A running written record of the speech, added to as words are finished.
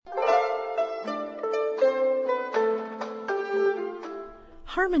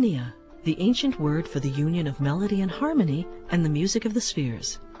Harmonia, the ancient word for the union of melody and harmony and the music of the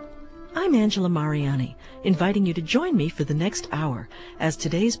spheres. I'm Angela Mariani, inviting you to join me for the next hour as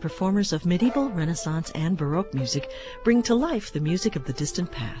today's performers of medieval, Renaissance, and Baroque music bring to life the music of the distant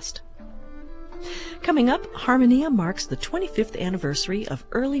past. Coming up, Harmonia marks the 25th anniversary of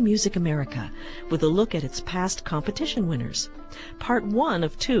Early Music America with a look at its past competition winners. Part 1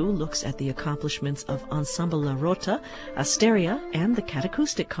 of 2 looks at the accomplishments of Ensemble La Rota, Asteria, and the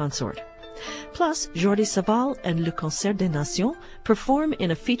Catacoustic Consort. Plus, Jordi Savall and Le Concert des Nations perform in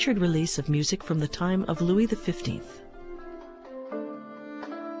a featured release of music from the time of Louis XV.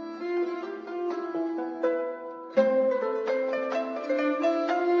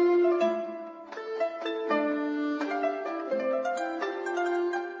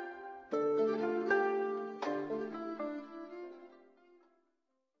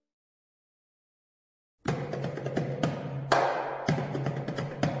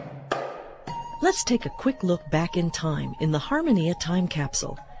 Let's take a quick look back in time in the Harmonia time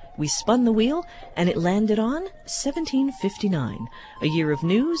capsule. We spun the wheel and it landed on 1759, a year of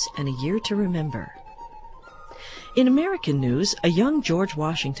news and a year to remember. In American news, a young George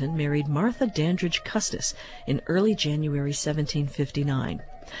Washington married Martha Dandridge Custis in early January 1759.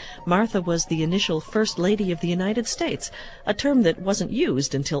 Martha was the initial First Lady of the United States, a term that wasn't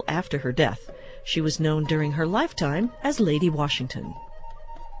used until after her death. She was known during her lifetime as Lady Washington.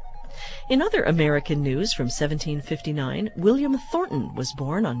 In other American news from 1759, William Thornton was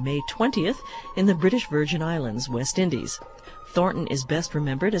born on May 20th in the British Virgin Islands, West Indies. Thornton is best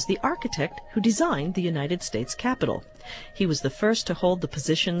remembered as the architect who designed the United States Capitol. He was the first to hold the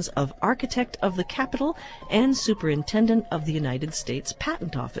positions of Architect of the Capitol and Superintendent of the United States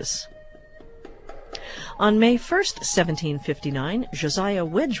Patent Office. On May 1st, 1759, Josiah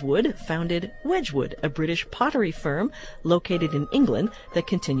Wedgwood founded Wedgwood, a British pottery firm located in England that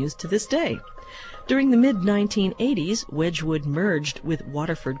continues to this day. During the mid-1980s, Wedgwood merged with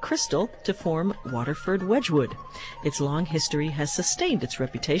Waterford Crystal to form Waterford Wedgwood. Its long history has sustained its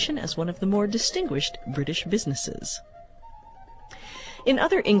reputation as one of the more distinguished British businesses. In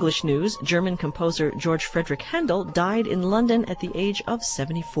other English news, German composer George Frederick Handel died in London at the age of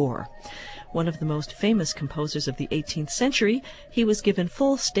 74. One of the most famous composers of the 18th century, he was given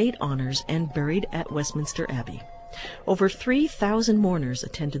full state honors and buried at Westminster Abbey. Over 3,000 mourners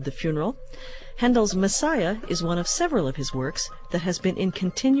attended the funeral. Handel's Messiah is one of several of his works that has been in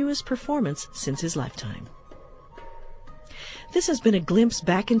continuous performance since his lifetime. This has been a glimpse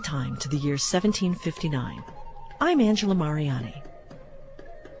back in time to the year 1759. I'm Angela Mariani.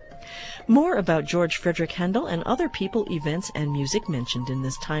 More about George Frederick Handel and other people, events, and music mentioned in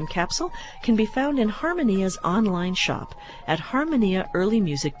this time capsule can be found in Harmonia's online shop at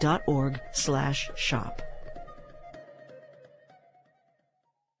harmoniaearlymusic.org/shop.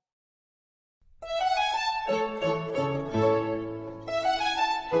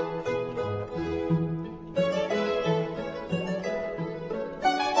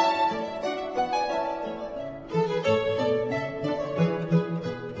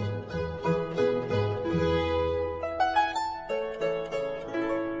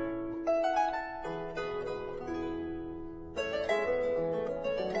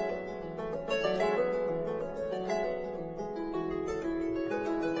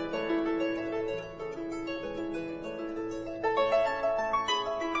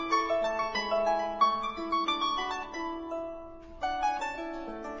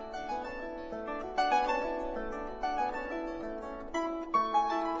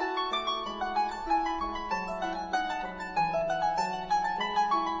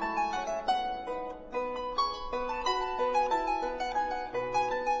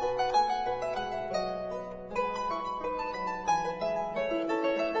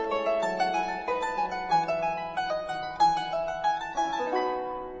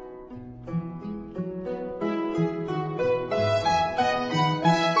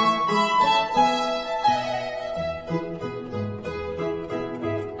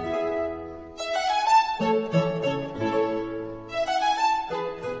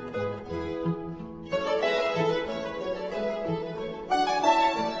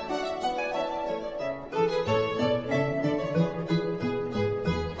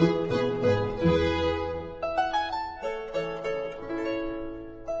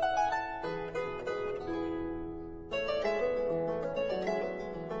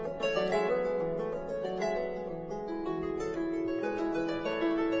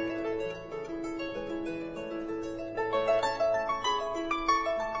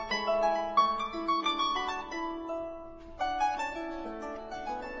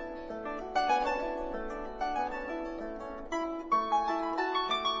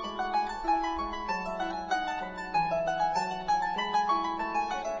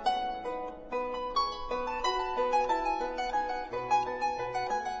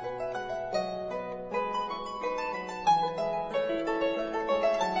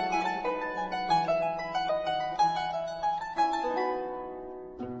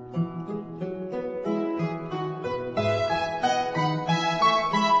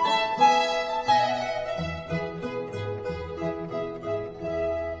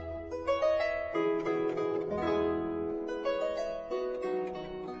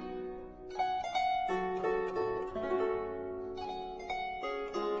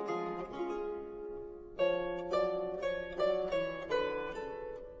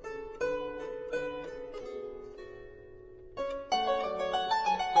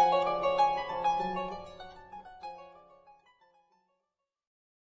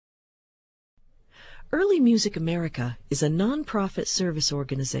 Early Music America is a nonprofit service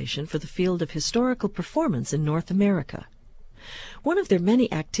organization for the field of historical performance in North America. One of their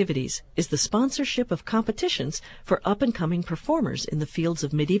many activities is the sponsorship of competitions for up-and-coming performers in the fields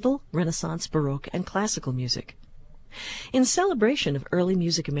of medieval, Renaissance, Baroque, and classical music. In celebration of Early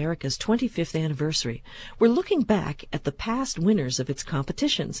Music America's 25th anniversary, we're looking back at the past winners of its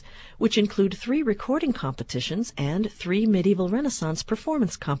competitions, which include 3 recording competitions and 3 medieval Renaissance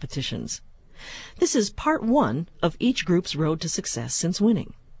performance competitions. This is part 1 of each group's road to success since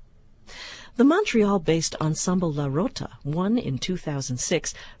winning. The Montreal-based Ensemble La Rota won in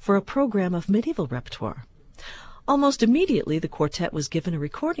 2006 for a program of medieval repertoire. Almost immediately, the quartet was given a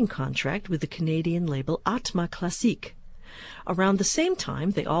recording contract with the Canadian label Atma Classique. Around the same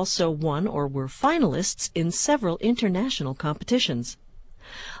time, they also won or were finalists in several international competitions.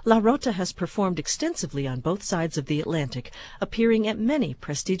 La Rota has performed extensively on both sides of the Atlantic, appearing at many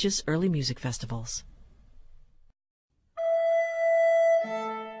prestigious early music festivals.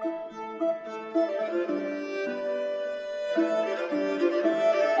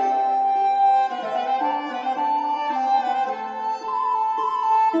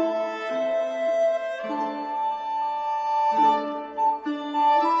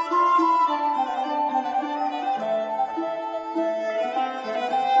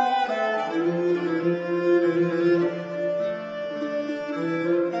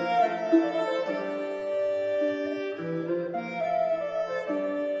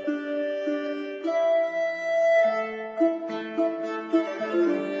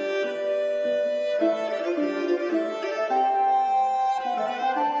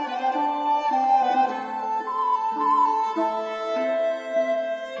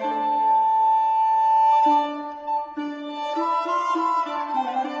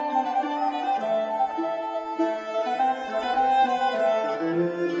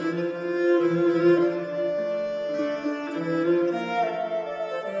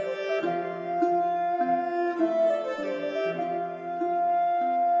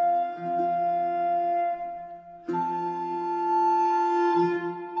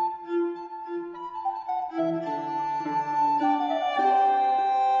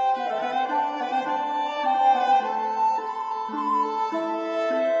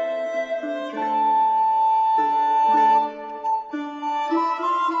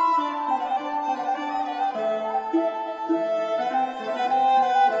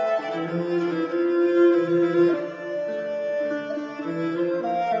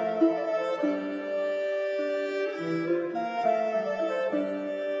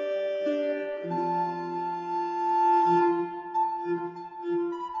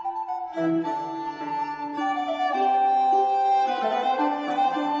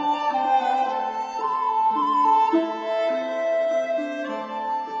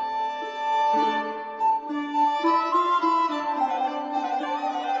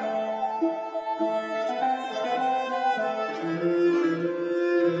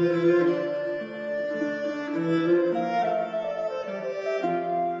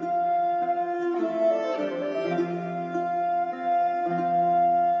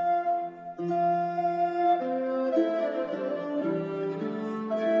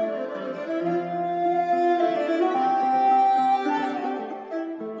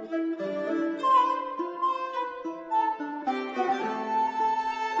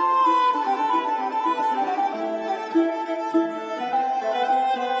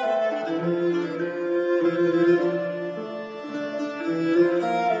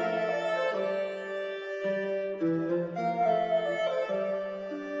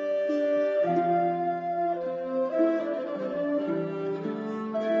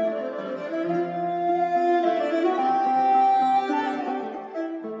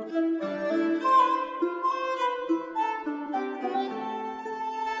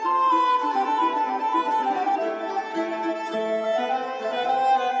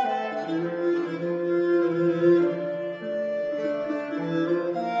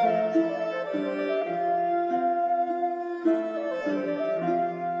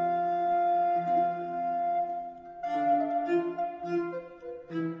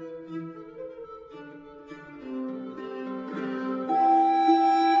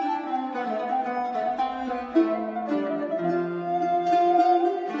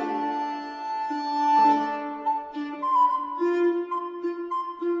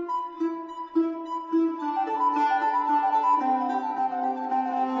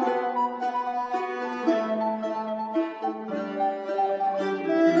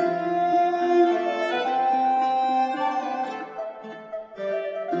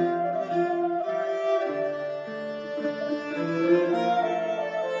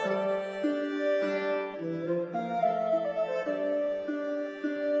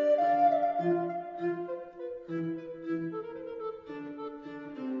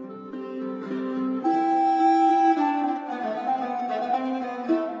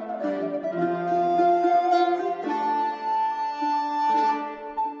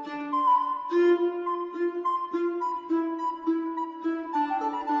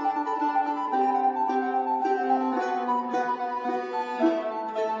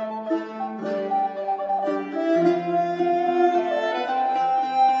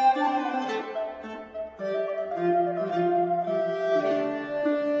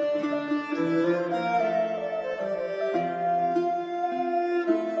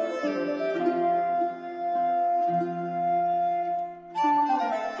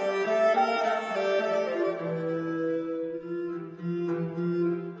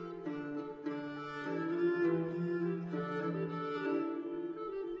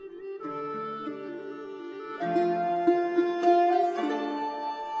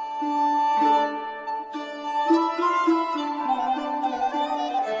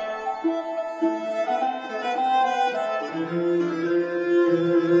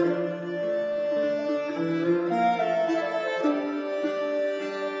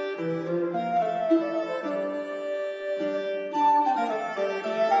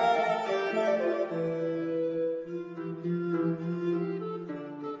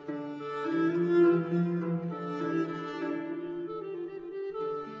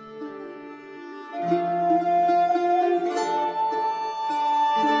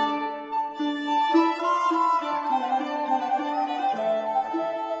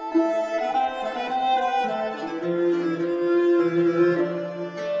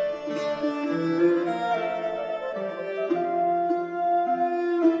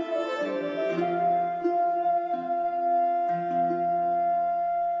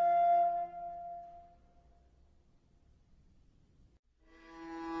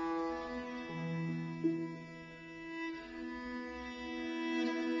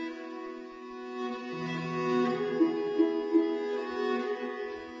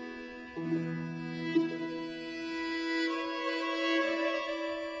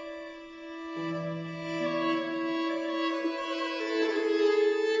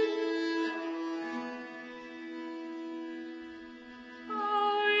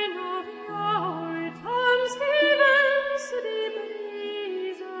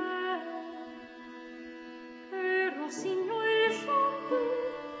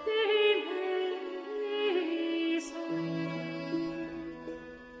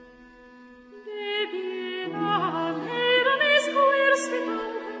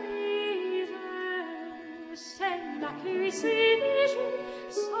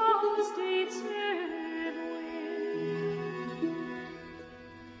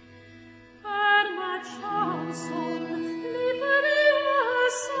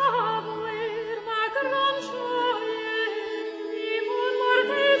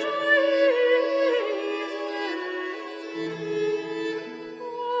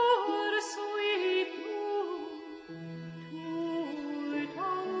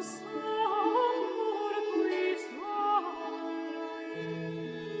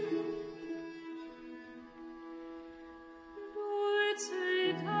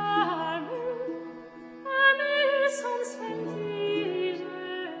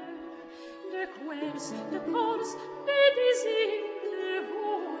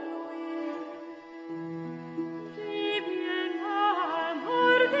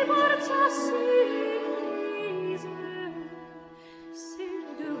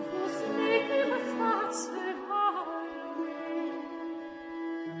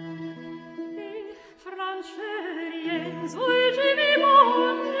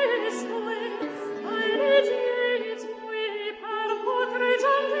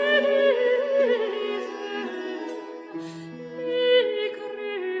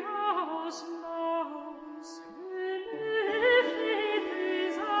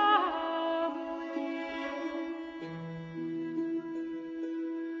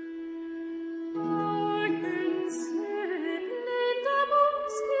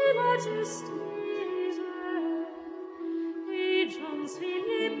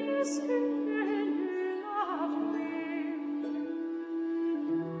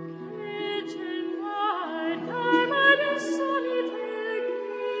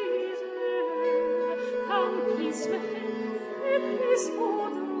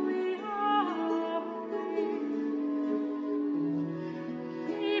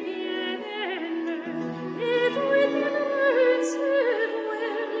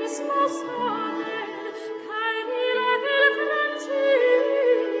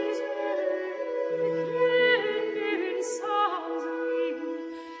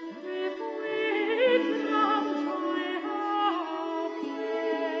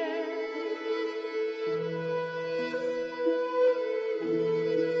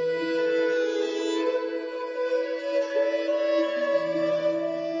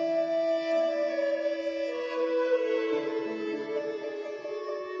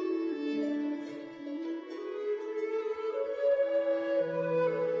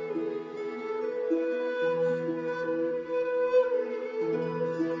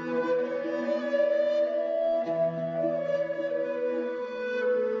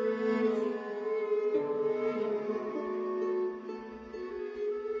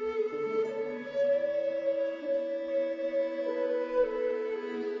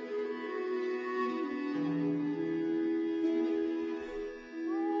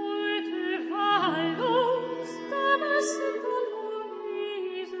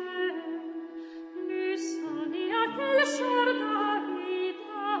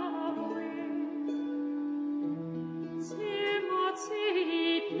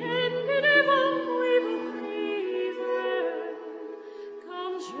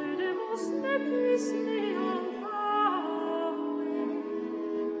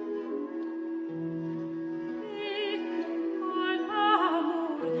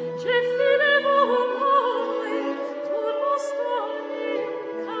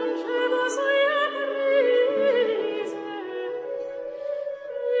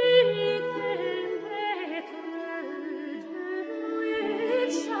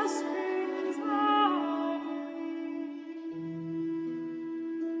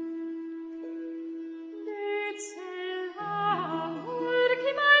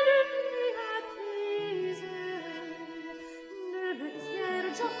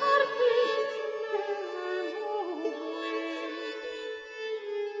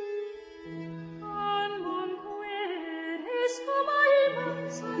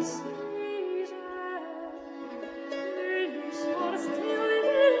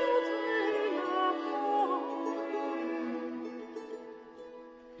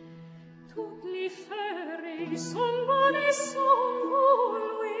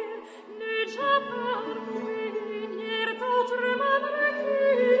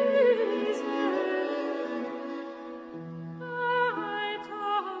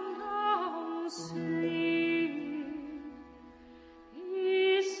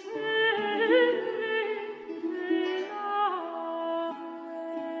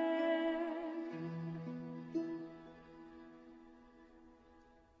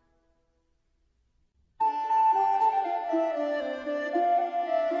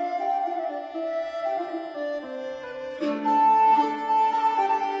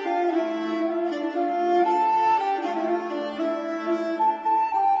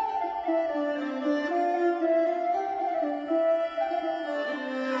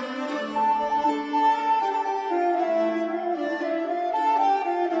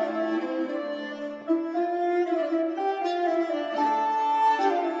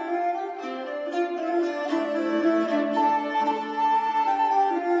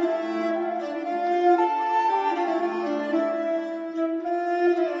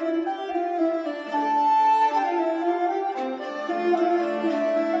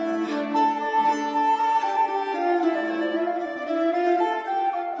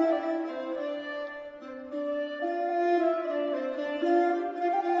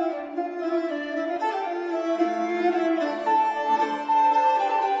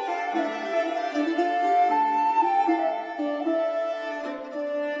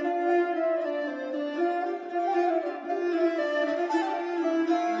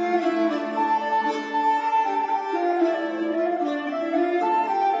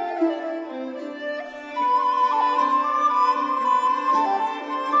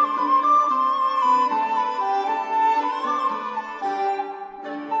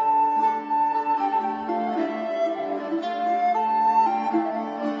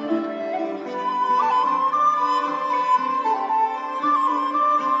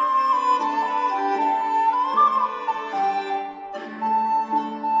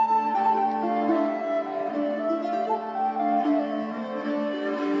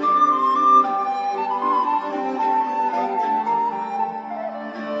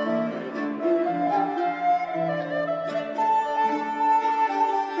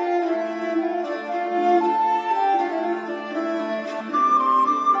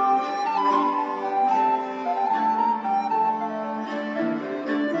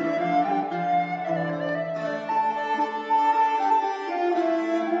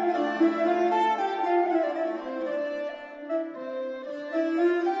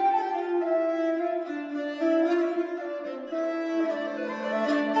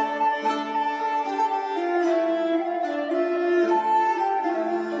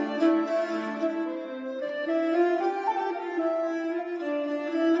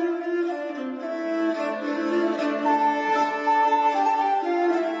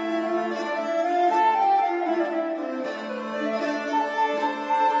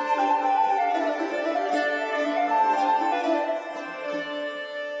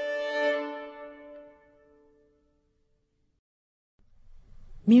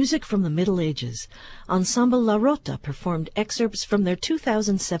 Music from the Middle Ages. Ensemble La Rota performed excerpts from their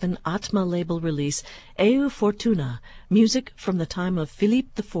 2007 Atma label release Eu Fortuna, music from the time of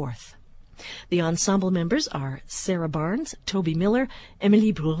Philippe IV. The ensemble members are Sarah Barnes, Toby Miller,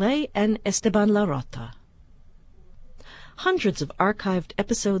 Emily Brûlé, and Esteban La Rota. Hundreds of archived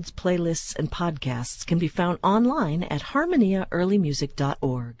episodes, playlists, and podcasts can be found online at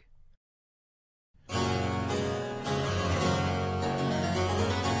harmoniaearlymusic.org.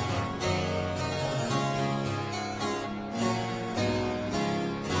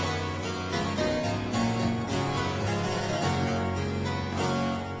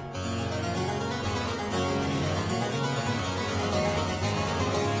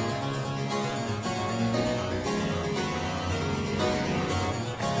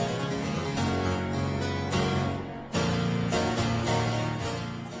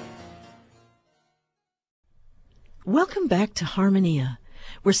 Welcome back to Harmonia.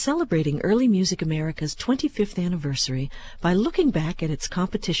 We're celebrating Early Music America's 25th anniversary by looking back at its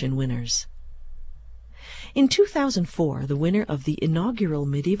competition winners. In 2004, the winner of the inaugural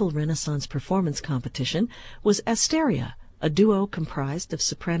Medieval Renaissance Performance Competition was Asteria, a duo comprised of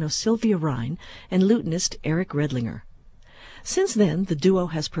soprano Sylvia Rhine and lutenist Eric Redlinger. Since then, the duo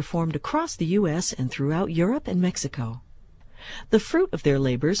has performed across the U.S. and throughout Europe and Mexico. The fruit of their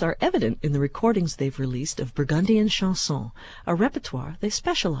labors are evident in the recordings they've released of Burgundian chansons, a repertoire they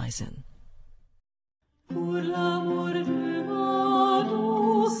specialize in. Pour l'amour de ma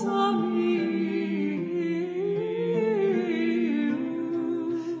douce amie,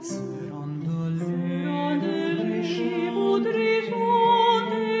 se randolée, je voudrais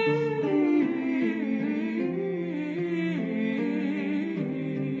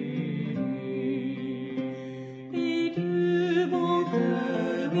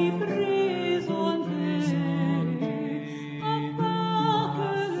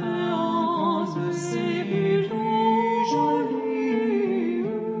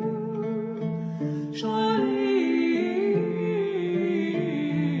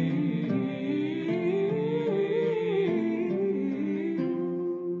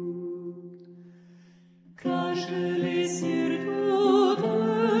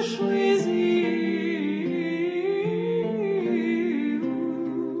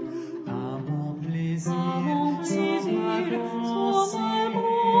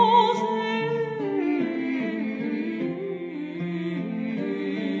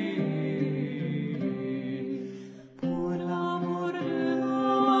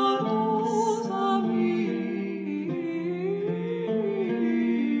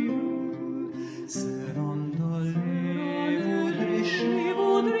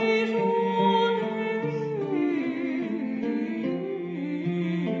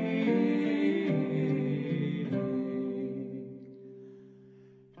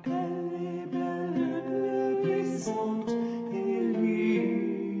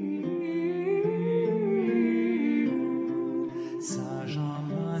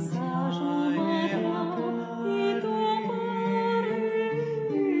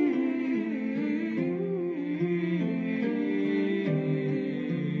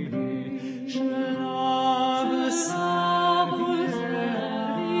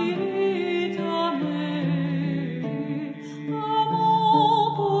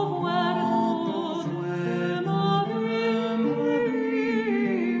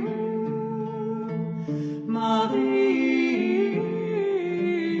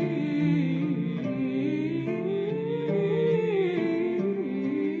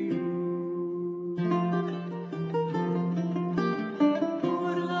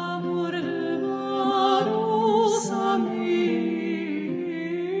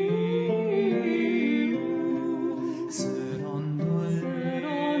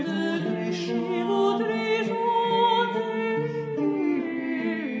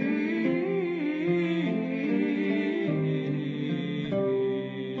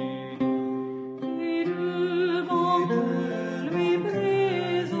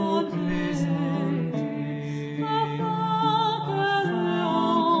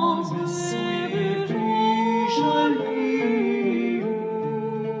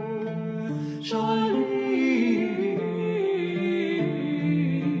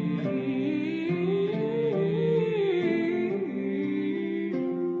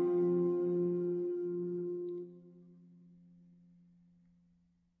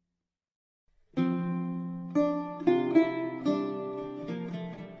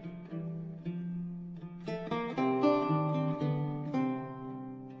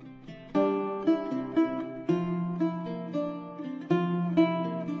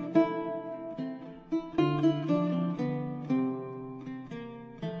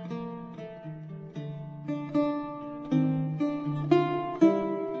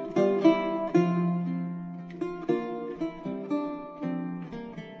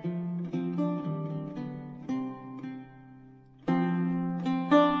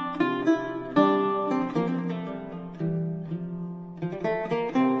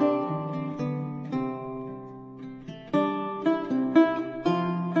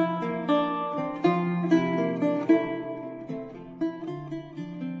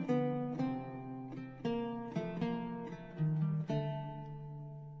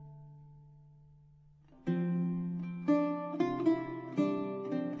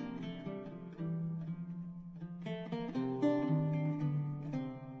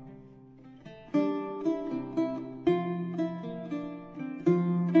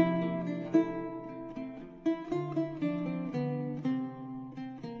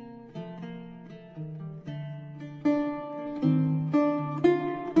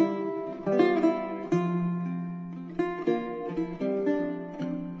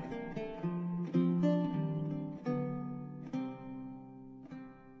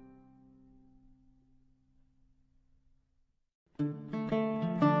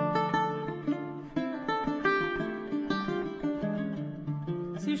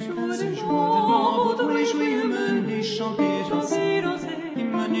jouer, mener, chanter, danser,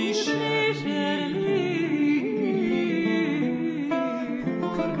 mener,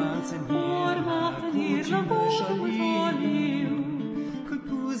 pour maintenir l'amour joli que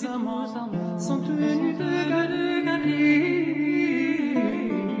tous amants sont tenus de garder.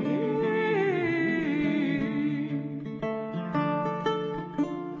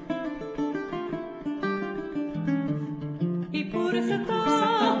 Et pour cet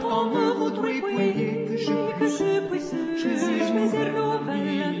amour voudrait que je puisse choisir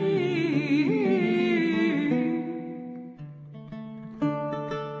nouvelle vie.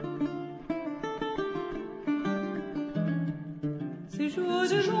 Ces jours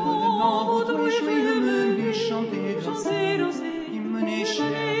de l'an voudrait jouer, mener, chanter, danser, mener,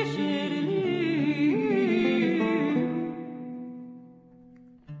 chérie.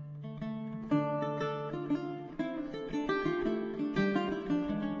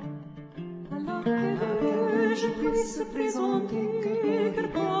 Je puisse présenter cœur,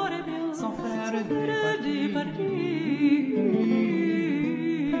 corps et bien, sans faire du parti.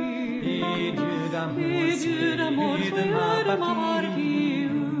 Et Dieu d'amour, et de ma partie,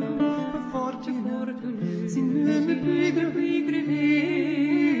 fortune, s'il ne me peut gréver.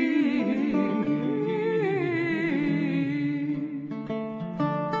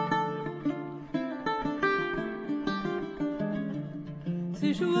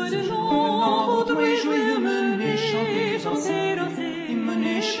 Ces jours de l'an voudrait jouer, mener, chanter, danser,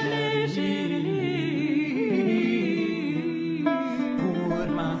 mener, chérie.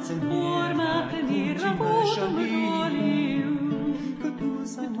 Pour maintenir l'amour joli que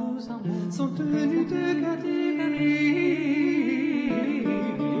tous amants sont tenus de garder.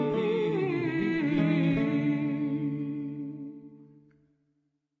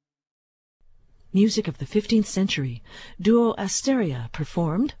 Music of the 15th century, duo Asteria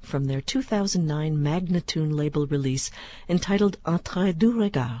performed from their 2009 Magnatune label release entitled Entre deux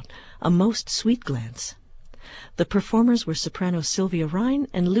regards, A Most Sweet Glance. The performers were soprano Sylvia Rhine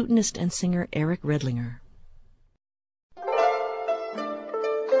and lutenist and singer Eric Redlinger.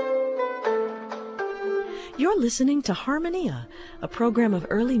 You're listening to Harmonia, a program of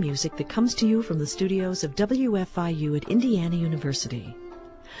early music that comes to you from the studios of WFIU at Indiana University.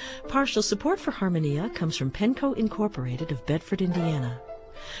 Partial support for Harmonia comes from Penco Incorporated of Bedford, Indiana.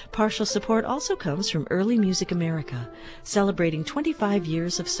 Partial support also comes from Early Music America, celebrating 25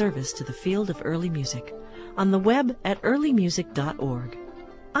 years of service to the field of early music, on the web at earlymusic.org.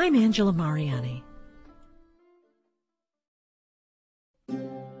 I'm Angela Mariani.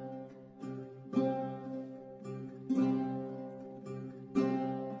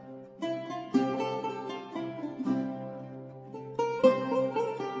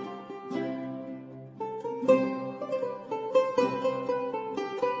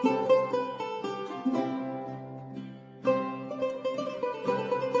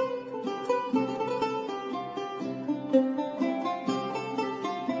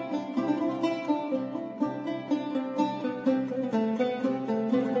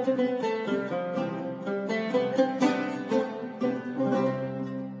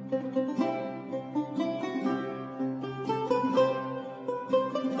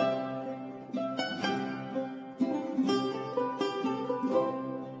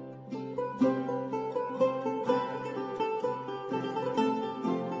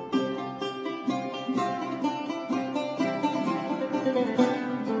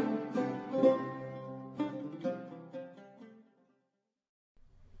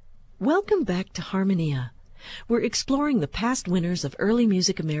 Welcome back to Harmonia. We're exploring the past winners of Early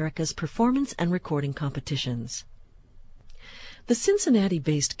Music America's performance and recording competitions. The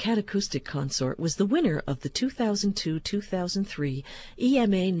Cincinnati-based Catacoustic Consort was the winner of the 2002-2003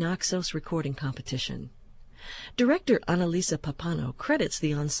 EMA Naxos Recording Competition. Director Annalisa Papano credits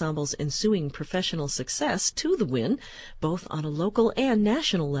the ensemble's ensuing professional success to the win, both on a local and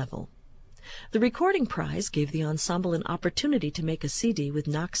national level. The recording prize gave the ensemble an opportunity to make a CD with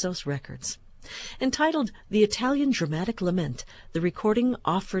Naxos Records. Entitled The Italian Dramatic Lament, the recording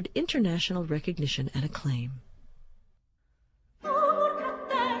offered international recognition and acclaim.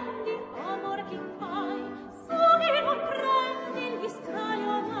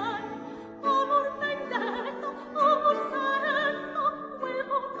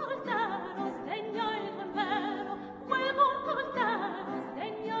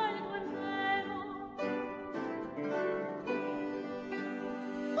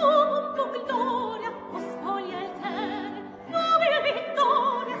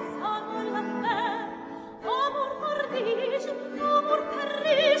 Vittoria, sa con la fe,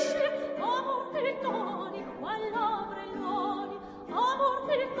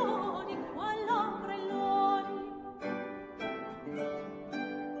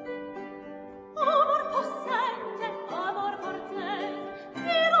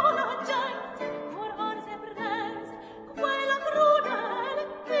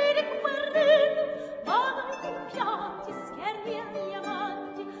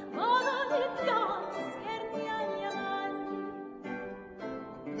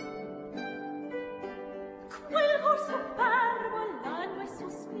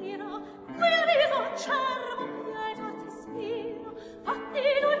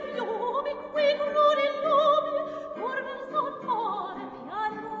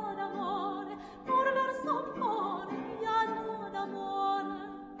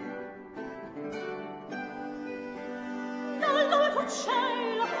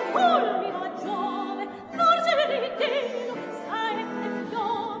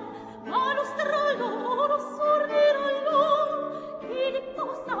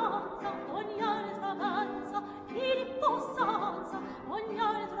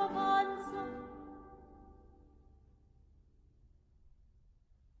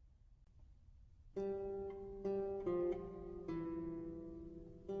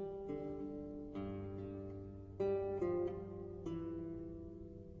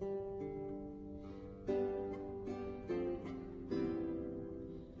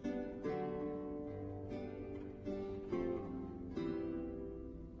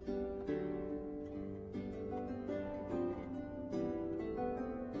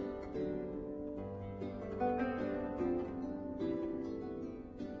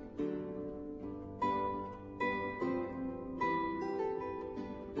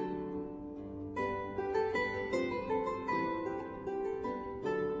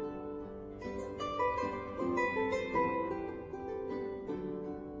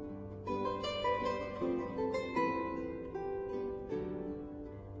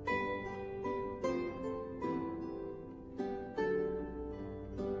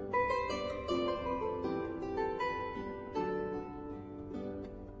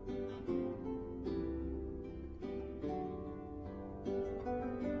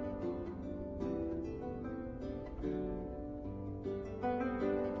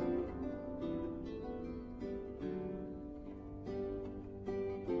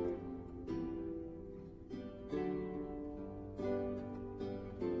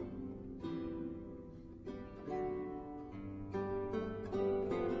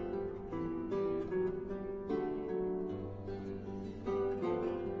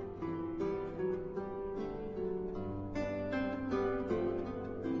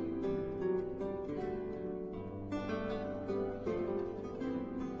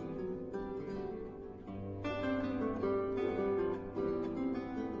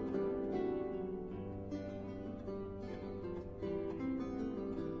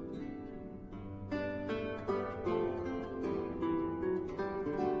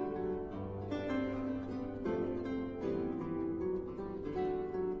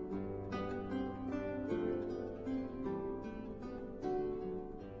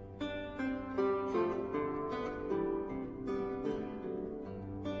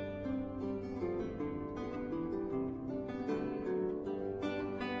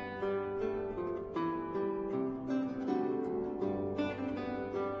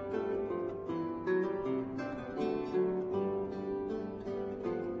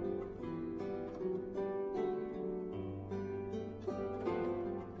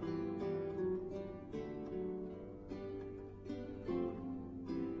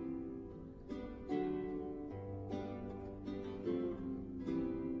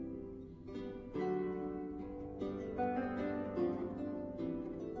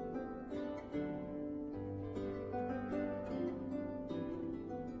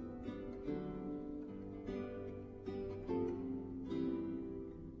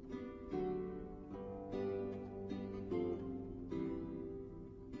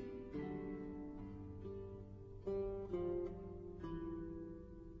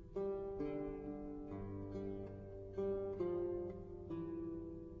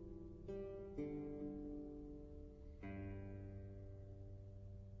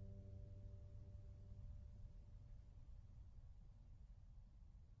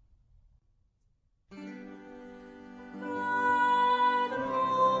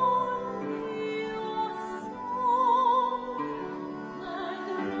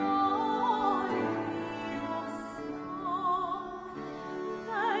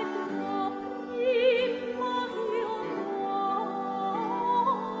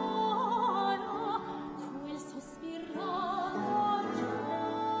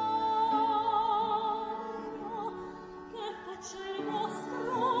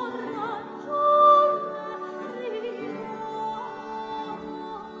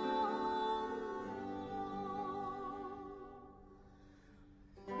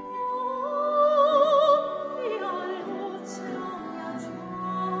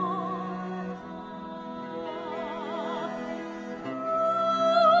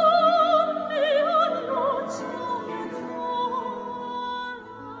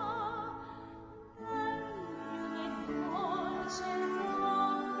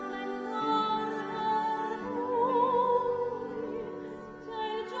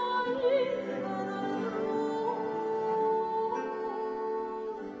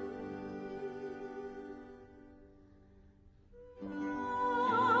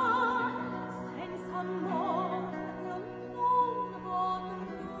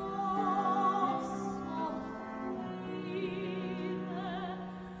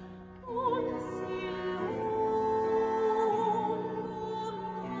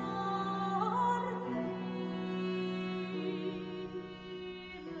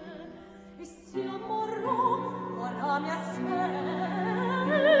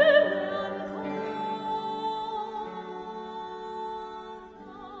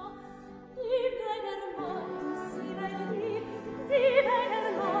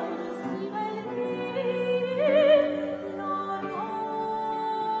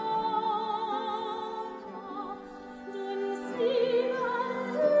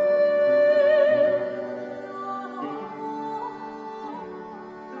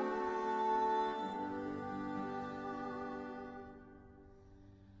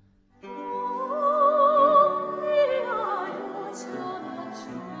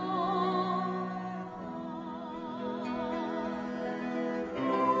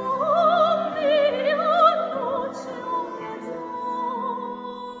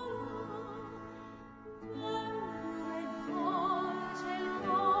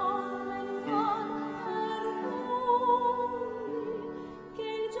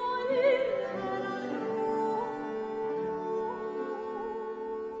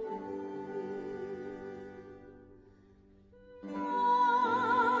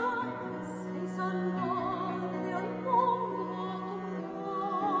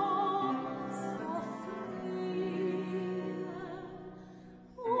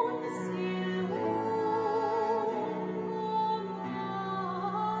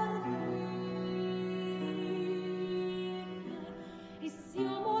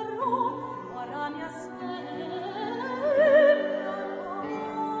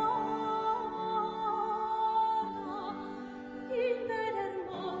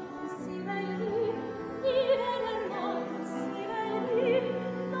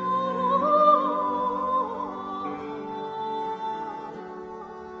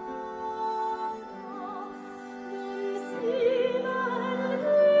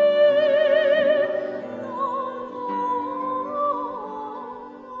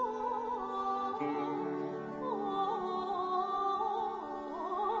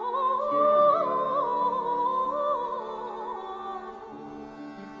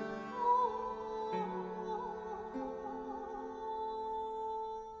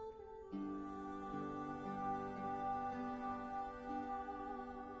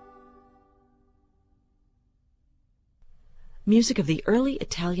 Music of the early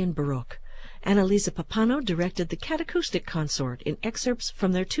Italian Baroque. Annalisa Papano directed the Catacoustic Consort in excerpts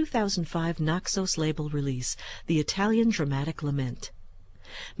from their 2005 Naxos label release, The Italian Dramatic Lament.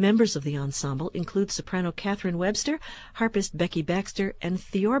 Members of the ensemble include soprano Catherine Webster, harpist Becky Baxter, and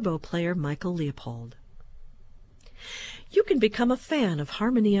theorbo player Michael Leopold. You can become a fan of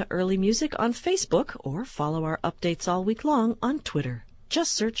Harmonia Early Music on Facebook or follow our updates all week long on Twitter.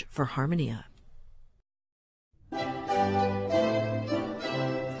 Just search for Harmonia.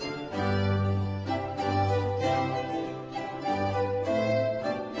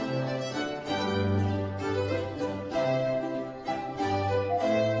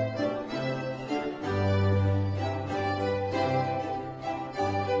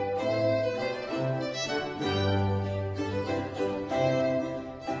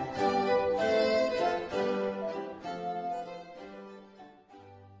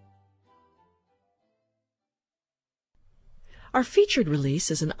 Our featured release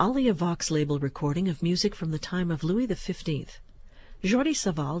is an Alia Vox label recording of music from the time of Louis XV. Jordi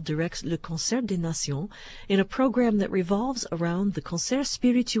Savall directs Le Concert des Nations in a program that revolves around the Concert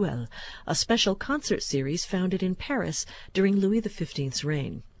Spirituel, a special concert series founded in Paris during Louis XV's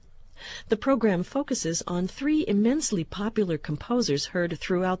reign. The program focuses on 3 immensely popular composers heard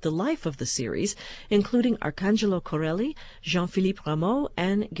throughout the life of the series, including Arcangelo Corelli, Jean-Philippe Rameau,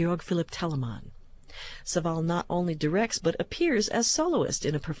 and Georg Philipp Telemann. Savall not only directs but appears as soloist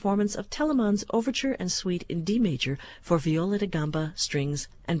in a performance of Telemann's Overture and Suite in D major for viola da gamba, strings,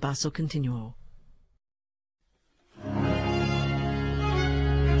 and basso continuo.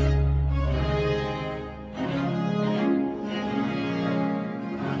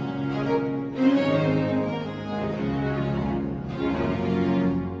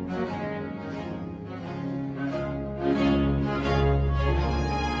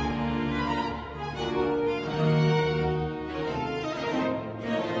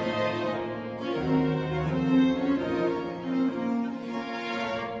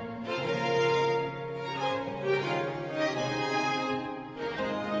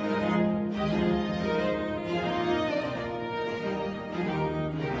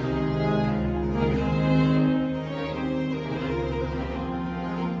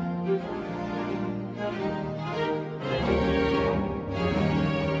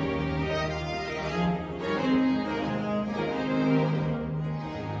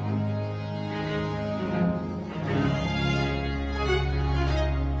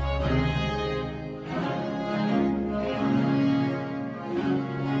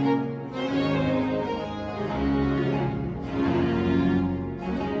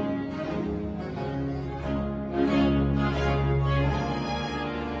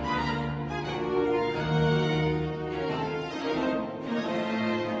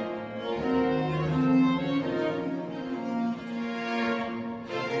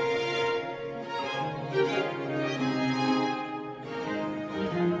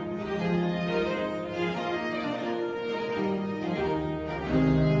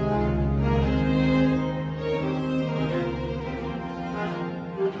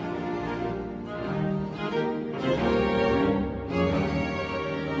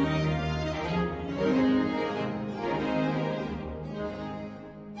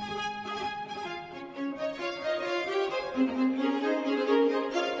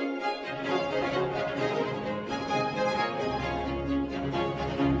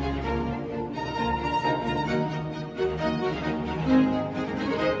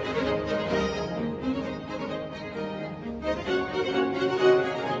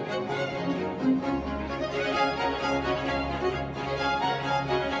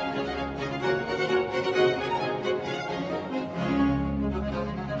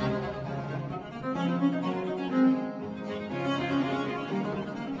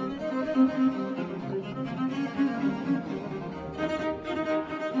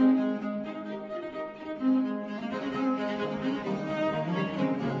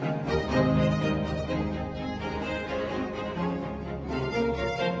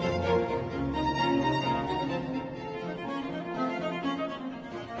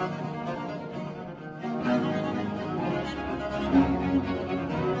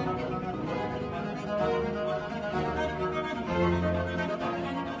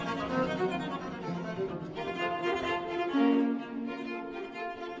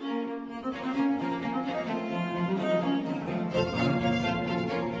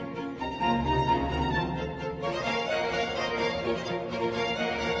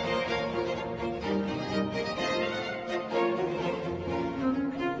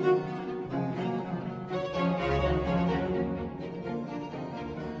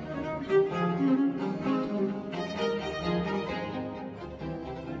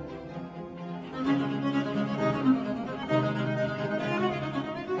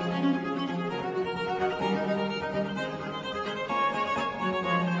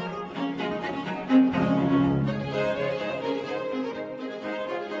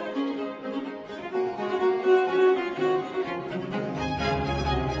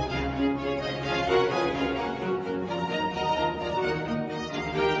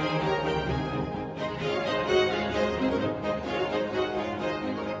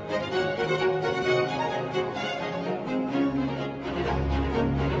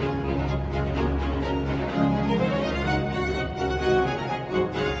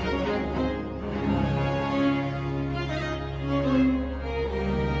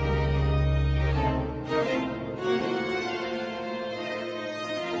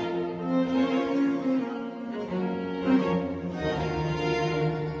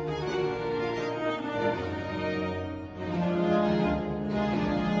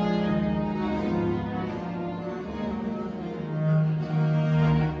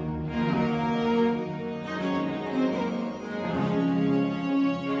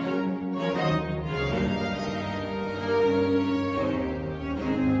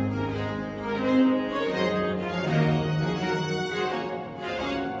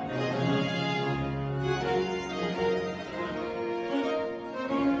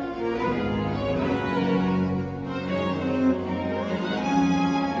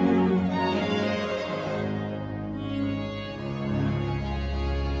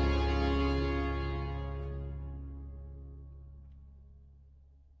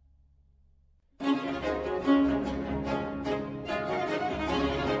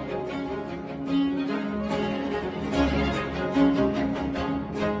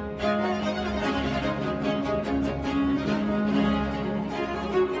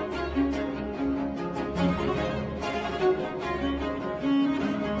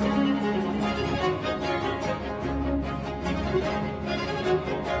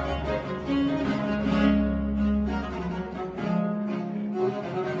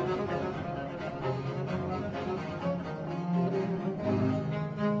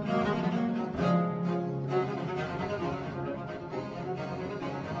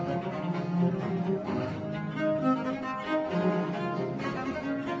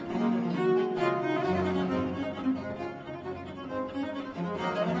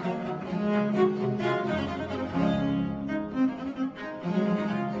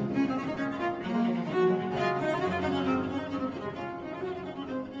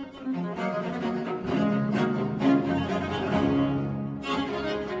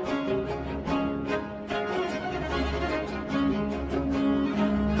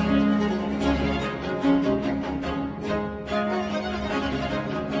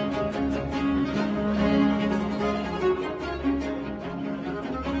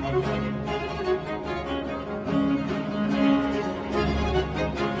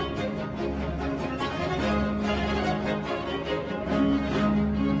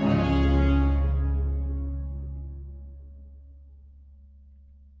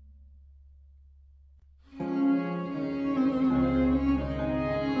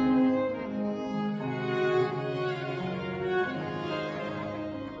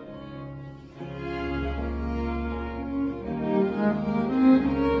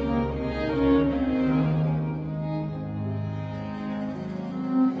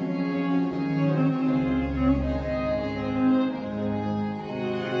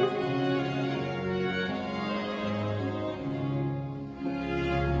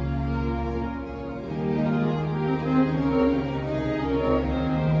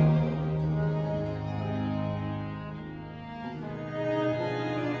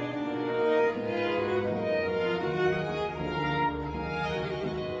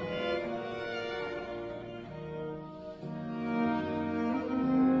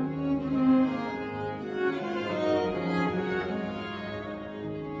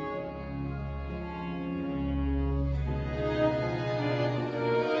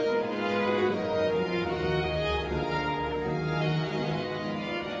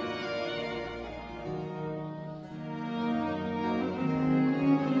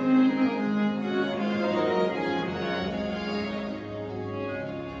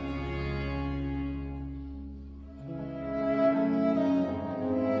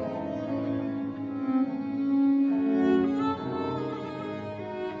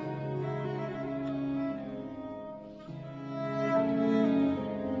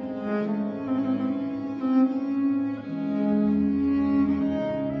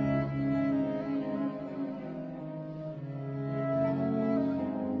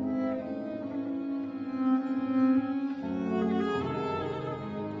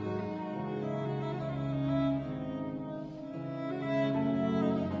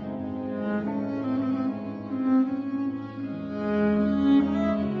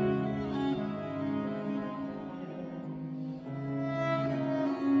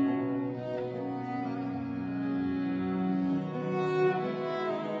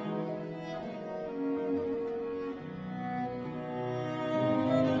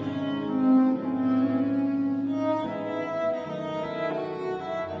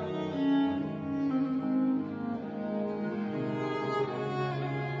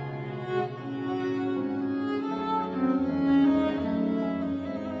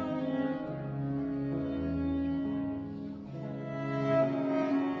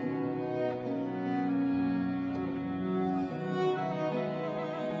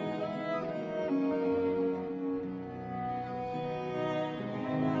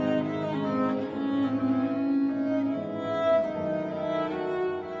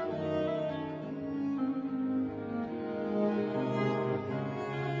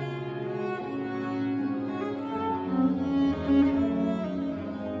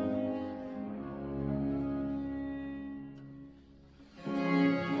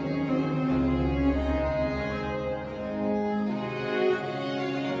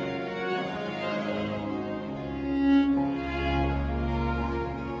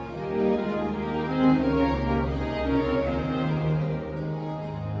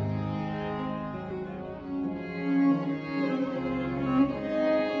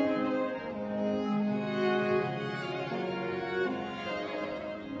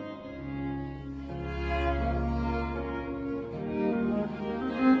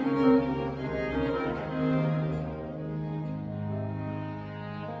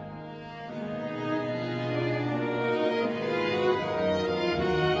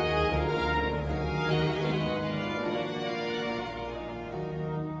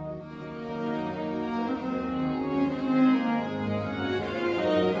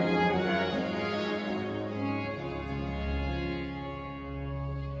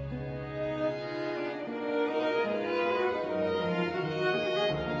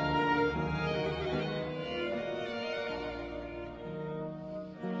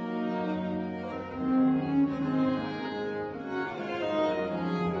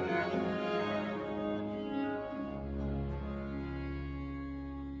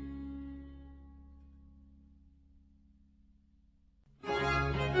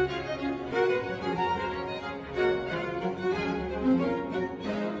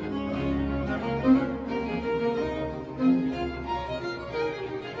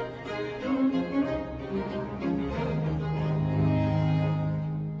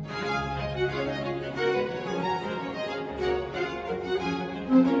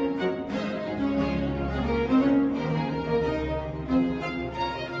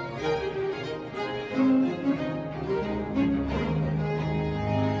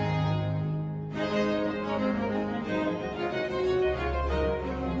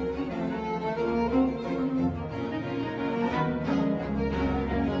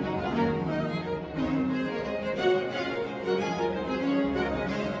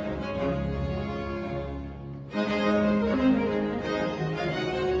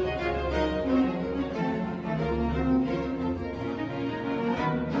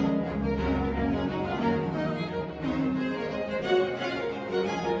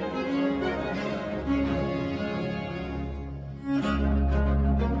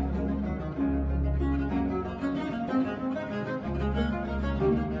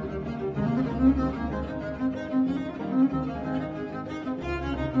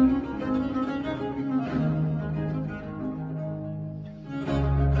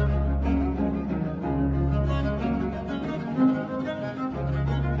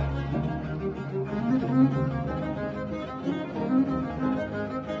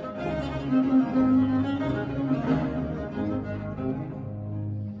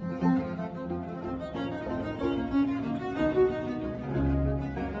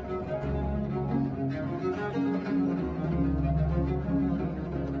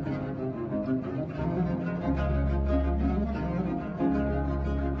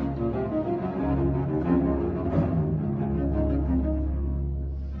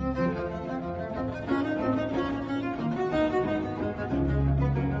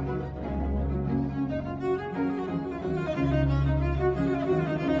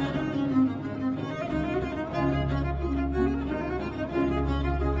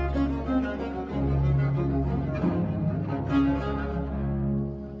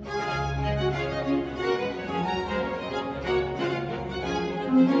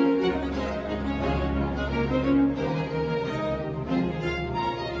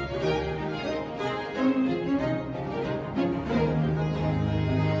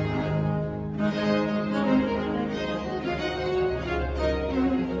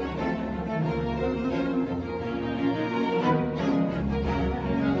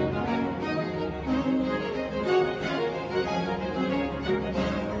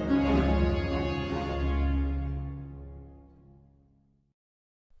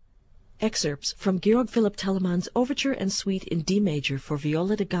 Excerpts from Georg Philipp Telemann's Overture and Suite in D major for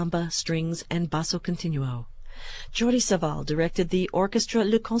viola da gamba, strings, and basso continuo. Jordi Savall directed the orchestra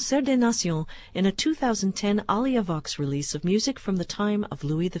Le Concert des Nations in a 2010 Alia Vox release of music from the time of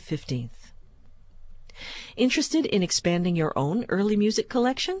Louis XV. Interested in expanding your own early music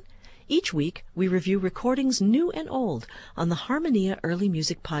collection? Each week, we review recordings new and old on the Harmonia Early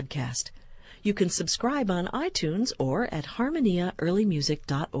Music Podcast. You can subscribe on iTunes or at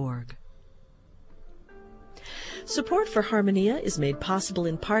harmoniaearlymusic.org. Support for Harmonia is made possible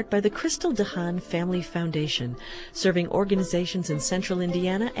in part by the Crystal DeHaan Family Foundation, serving organizations in Central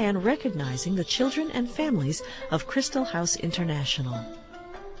Indiana and recognizing the children and families of Crystal House International.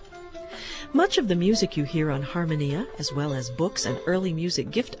 Much of the music you hear on Harmonia, as well as books and early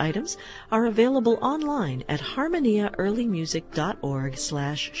music gift items, are available online at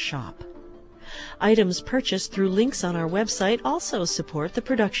harmoniaearlymusic.org/shop. Items purchased through links on our website also support the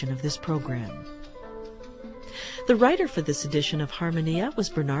production of this program. The writer for this edition of Harmonia was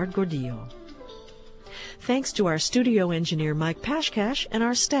Bernard Gordillo. Thanks to our studio engineer Mike Pashkash and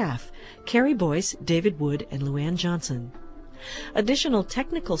our staff, Carrie Boyce, David Wood, and Luann Johnson. Additional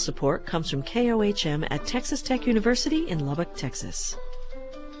technical support comes from KOHM at Texas Tech University in Lubbock, Texas.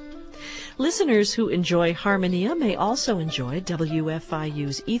 Listeners who enjoy Harmonia may also enjoy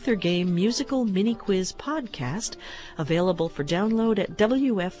WFIU's Ether Game Musical Mini Quiz podcast, available for download at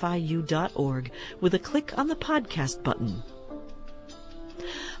wfiu.org with a click on the podcast button.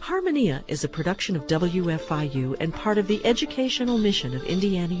 Harmonia is a production of WFIU and part of the educational mission of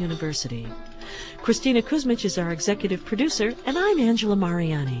Indiana University. Christina Kuzmich is our executive producer, and I'm Angela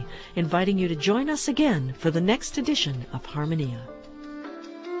Mariani, inviting you to join us again for the next edition of Harmonia.